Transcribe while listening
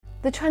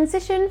the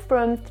transition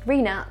from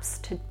 3 naps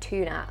to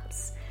 2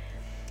 naps.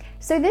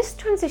 So this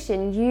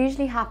transition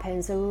usually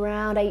happens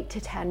around 8 to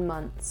 10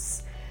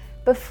 months.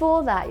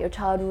 Before that, your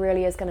child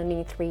really is going to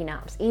need 3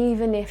 naps,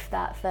 even if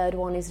that third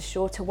one is a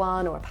shorter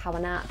one or a power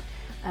nap.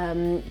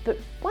 But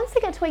once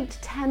they get to 8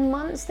 to 10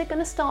 months, they're going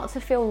to start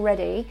to feel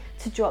ready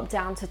to drop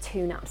down to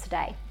 2 naps a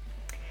day.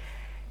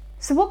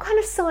 So what kind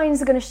of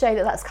signs are going to show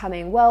that that's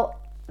coming? Well,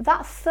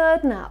 that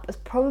third nap is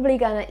probably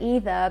going to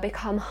either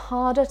become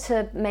harder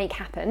to make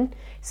happen,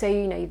 so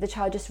the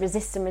child just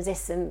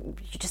resists and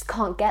you just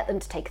can't get them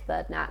to take a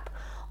third nap,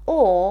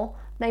 or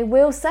they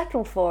will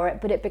settle for it,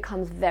 but it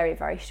becomes very,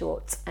 very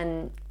short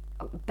and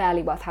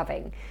barely worth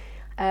having.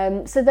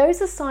 So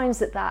those are signs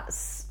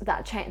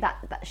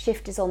that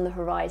shift is on the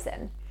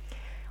horizon.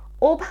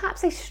 Or perhaps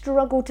they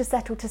struggle to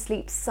settle to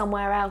sleep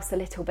somewhere else a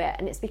little bit,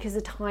 and it's because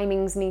the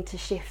timings need to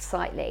shift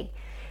slightly.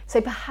 So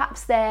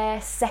perhaps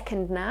their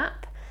second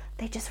nap,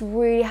 they just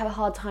really have a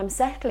hard time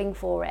settling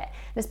for it.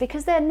 And it's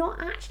because they're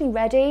not actually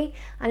ready,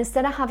 and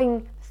instead of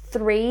having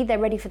 3, they're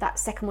ready for that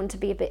second one to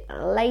be a bit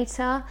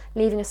later,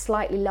 leaving a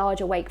slightly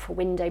larger wakeful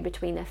window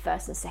between their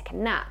first and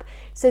second nap.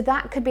 So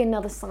that could be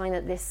another sign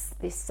that this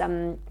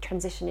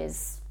transition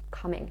is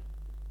coming.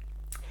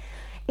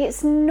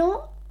 It's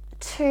not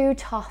too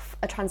tough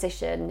a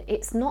transition.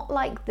 It's not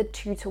like the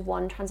 2 to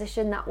 1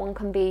 transition. That one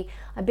can be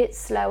a bit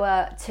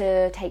slower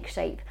to take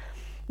shape.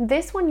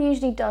 This one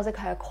usually does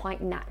occur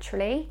quite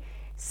naturally,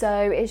 so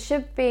it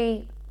should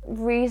be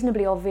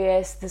reasonably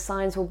obvious. The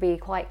signs will be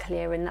quite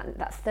clear, and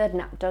that third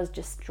nap does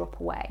just drop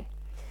away.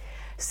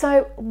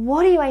 So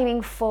what are you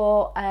aiming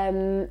for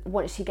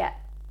once you get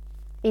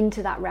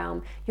into that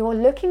realm? You're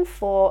looking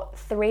for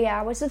 3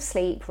 hours of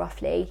sleep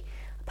roughly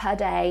per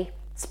day,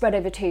 spread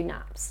over 2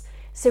 naps.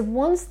 So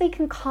once they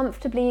can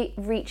comfortably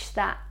reach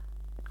that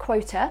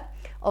quota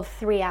of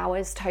 3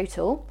 hours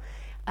total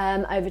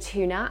over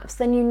 2 naps,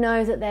 then you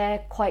know that they're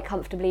quite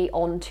comfortably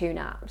on 2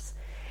 naps.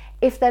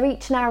 If they're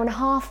each an hour and a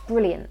half,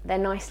 brilliant, they're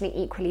nicely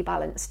equally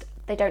balanced.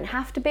 They don't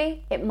have to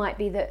be. It might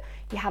be that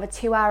you have a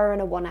 2 hour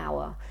and a 1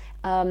 hour.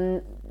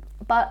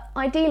 But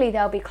ideally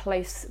they'll be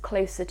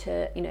closer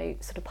to,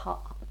 sort of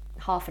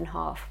half and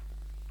half.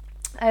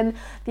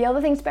 The other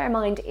thing to bear in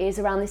mind is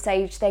around this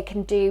age they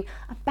can do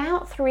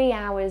about 3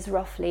 hours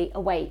roughly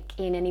awake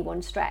in any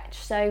one stretch.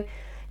 So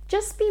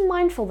just be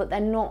mindful that they're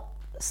not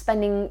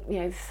spending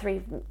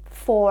 3,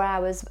 4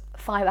 hours,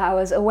 5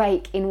 hours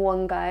awake in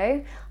one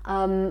go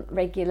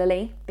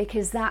regularly,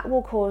 because that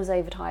will cause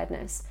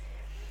overtiredness.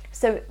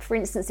 So for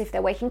instance, if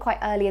they're waking quite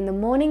early in the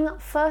morning, that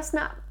first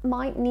nap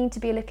might need to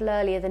be a little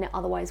earlier than it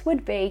otherwise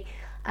would be,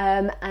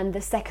 and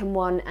the second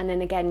one, and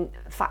then again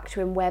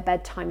factor in where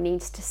bedtime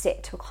needs to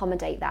sit to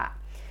accommodate that.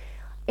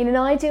 In an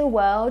ideal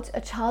world,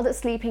 a child that's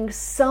sleeping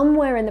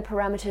somewhere in the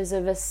parameters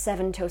of a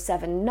 7 till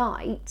 7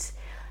 night,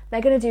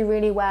 they're going to do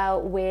really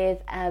well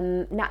with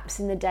naps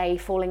in the day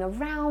falling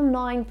around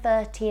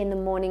 9:30 in the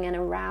morning and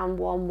around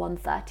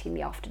 1:30 in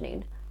the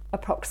afternoon,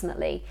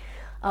 approximately.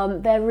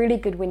 They're really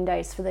good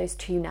windows for those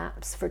 2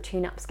 naps, for a 2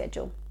 nap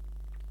schedule.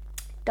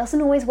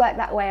 Doesn't always work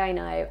that way, I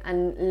know,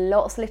 and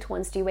lots of little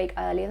ones do wake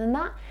earlier than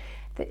that.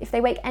 If they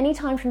wake any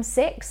time from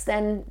 6,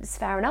 then it's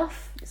fair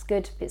enough, it's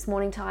good, it's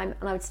morning time,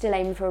 and I would still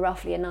aim for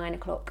roughly a 9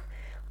 o'clock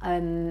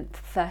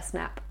first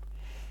nap.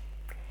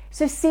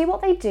 So see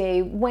what they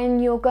do. When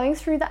you're going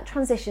through that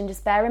transition,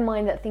 just bear in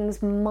mind that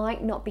things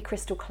might not be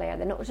crystal clear.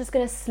 They're not just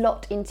going to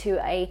slot into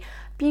a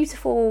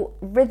beautiful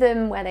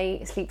rhythm where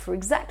they sleep for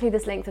exactly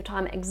this length of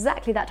time,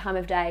 exactly that time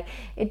of day.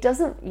 It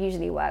doesn't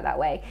usually work that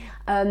way.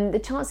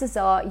 The chances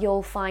are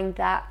you'll find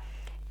that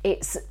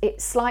it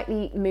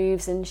slightly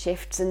moves and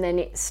shifts, and then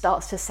it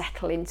starts to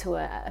settle into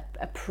a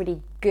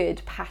pretty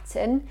good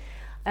pattern.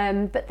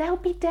 But there'll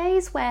be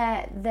days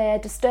where they're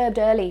disturbed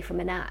early from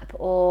a nap,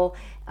 or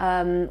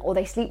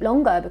they sleep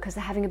longer because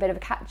they're having a bit of a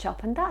catch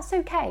up, and that's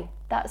okay.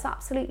 That's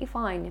absolutely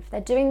fine. If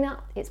they're doing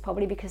that, it's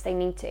probably because they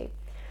need to.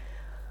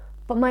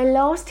 But my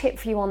last tip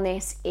for you on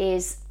this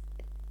is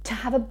to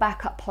have a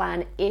backup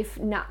plan if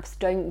naps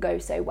don't go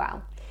so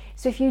well.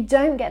 So if you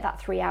don't get that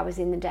 3 hours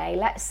in the day,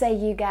 let's say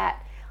you get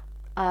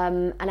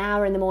an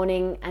hour in the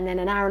morning and then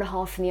an hour and a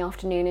half in the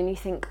afternoon, and you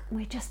think,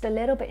 we're just a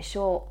little bit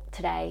short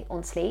today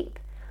on sleep,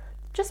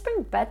 just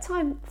bring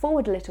bedtime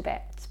forward a little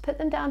bit. Just put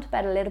them down to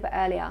bed a little bit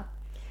earlier.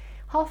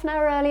 Half an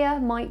hour earlier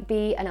might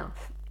be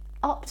enough.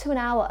 Up to an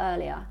hour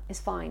earlier is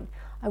fine.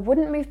 I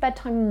wouldn't move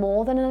bedtime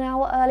more than an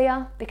hour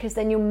earlier, because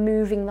then you're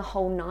moving the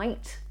whole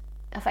night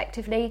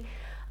effectively.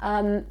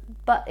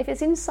 But if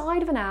it's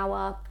inside of an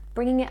hour,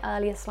 bringing it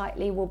earlier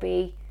slightly will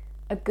be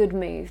a good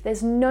move.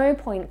 There's no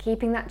point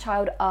keeping that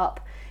child up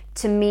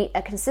to meet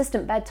a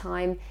consistent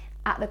bedtime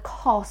at the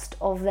cost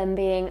of them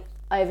being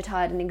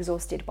overtired and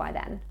exhausted by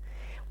then.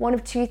 One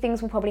of 2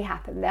 things will probably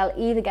happen. They'll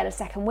either get a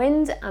second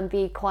wind and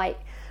be quite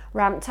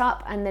ramped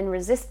up and then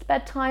resist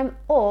bedtime,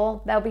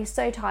 or they'll be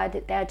so tired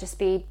that they'll just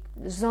be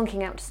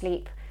zonking out to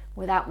sleep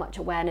without much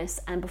awareness,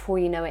 and before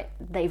you know it,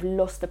 they've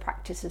lost the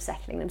practice of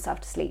settling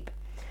themselves to sleep.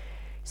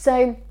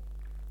 So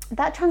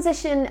that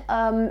transition,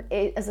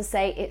 as I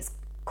say,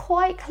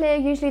 quite clear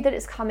usually that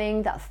it's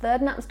coming, that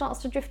third nap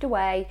starts to drift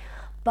away,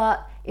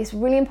 but it's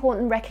really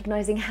important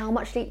recognizing how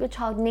much sleep your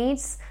child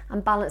needs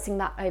and balancing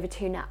that over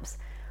 2 naps.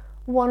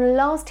 One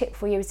last tip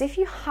for you is if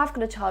you have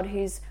got a child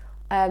who's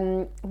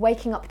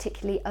waking up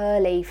particularly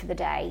early for the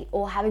day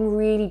or having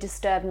really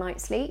disturbed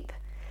night sleep,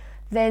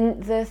 then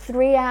the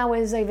 3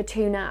 hours over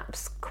 2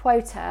 naps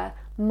quota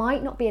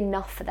might not be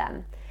enough for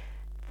them.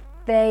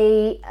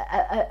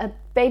 A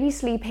baby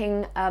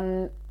sleeping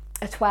a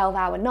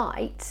 12-hour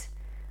night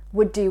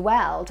would do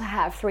well to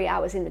have 3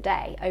 hours in the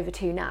day over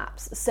 2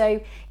 naps.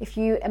 So if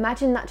you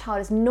imagine that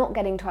child is not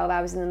getting 12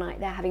 hours in the night,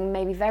 they're having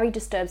maybe very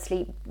disturbed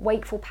sleep,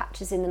 wakeful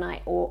patches in the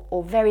night,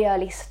 or very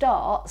early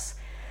starts,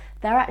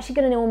 they're actually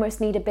going to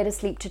almost need a bit of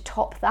sleep to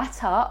top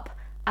that up,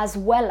 as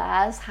well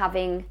as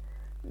having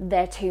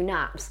their 2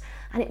 naps.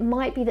 And it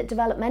might be that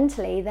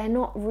developmentally they're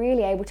not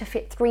really able to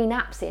fit 3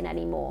 naps in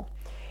anymore.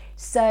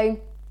 So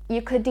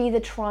you could either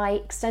try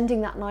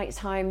extending that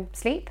nighttime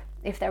sleep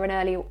if they're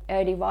an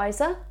early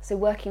riser, so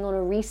working on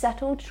a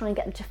resettle to try and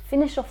get them to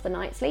finish off the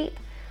night sleep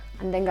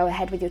and then go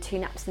ahead with your 2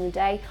 naps in the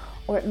day.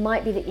 Or it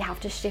might be that you have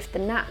to shift the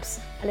naps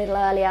a little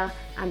earlier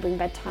and bring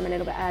bedtime a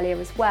little bit earlier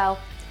as well.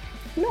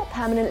 Not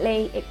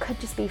permanently, it could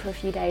just be for a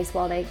few days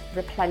while they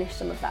replenish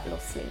some of that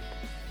lost sleep.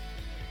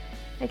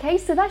 Okay,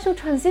 so that's your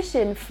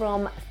transition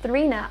from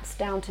 3 naps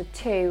down to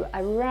 2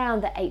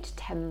 around the 8 to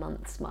 10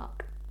 months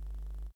mark.